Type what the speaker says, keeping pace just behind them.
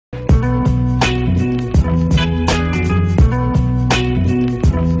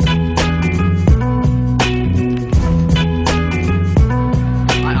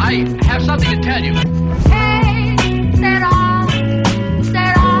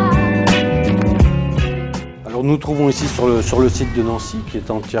nous trouvons ici sur le site de Nancy, qui est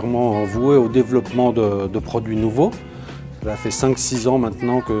entièrement voué au développement de produits nouveaux. Ça fait 5-6 ans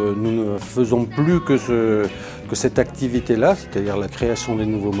maintenant que nous ne faisons plus que cette activité-là, c'est-à-dire la création des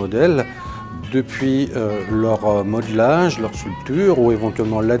nouveaux modèles, depuis leur modelage, leur sculpture ou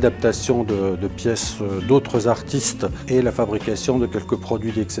éventuellement l'adaptation de pièces d'autres artistes et la fabrication de quelques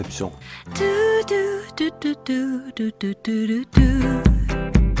produits d'exception.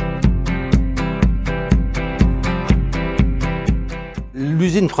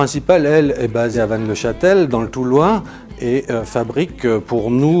 L'usine principale, elle, est basée à Vannes-le-Châtel, dans le Toulois, et fabrique pour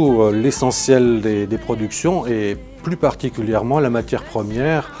nous l'essentiel des productions et plus particulièrement la matière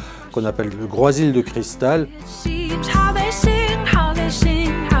première qu'on appelle le groisil de cristal.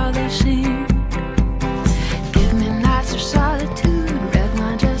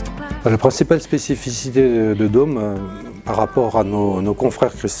 La principale spécificité de Daum par rapport à nos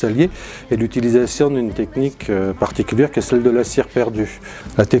confrères cristalliers est l'utilisation d'une technique particulière qui est celle de la cire perdue.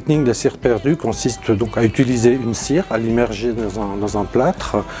 La technique de la cire perdue consiste donc à utiliser une cire, à l'immerger dans un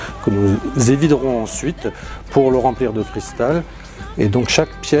plâtre que nous éviderons ensuite pour le remplir de cristal. Et donc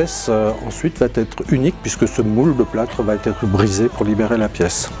chaque pièce ensuite va être unique puisque ce moule de plâtre va être brisé pour libérer la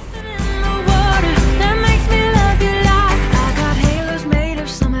pièce.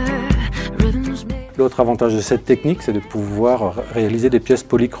 L'autre avantage de cette technique, c'est de pouvoir réaliser des pièces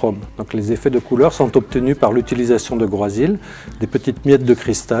polychromes. Donc les effets de couleurs sont obtenus par l'utilisation de groisil, des petites miettes de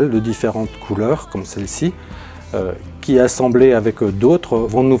cristal de différentes couleurs, comme celle-ci, qui assemblées avec d'autres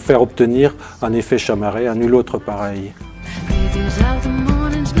vont nous faire obtenir un effet chamarré à nul autre pareil.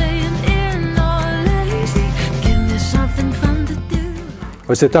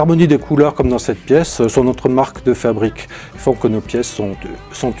 Cette harmonie des couleurs, comme dans cette pièce, sont notre marque de fabrique. Ils font que nos pièces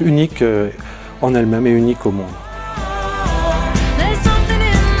sont uniques en elles-mêmes et uniques au monde.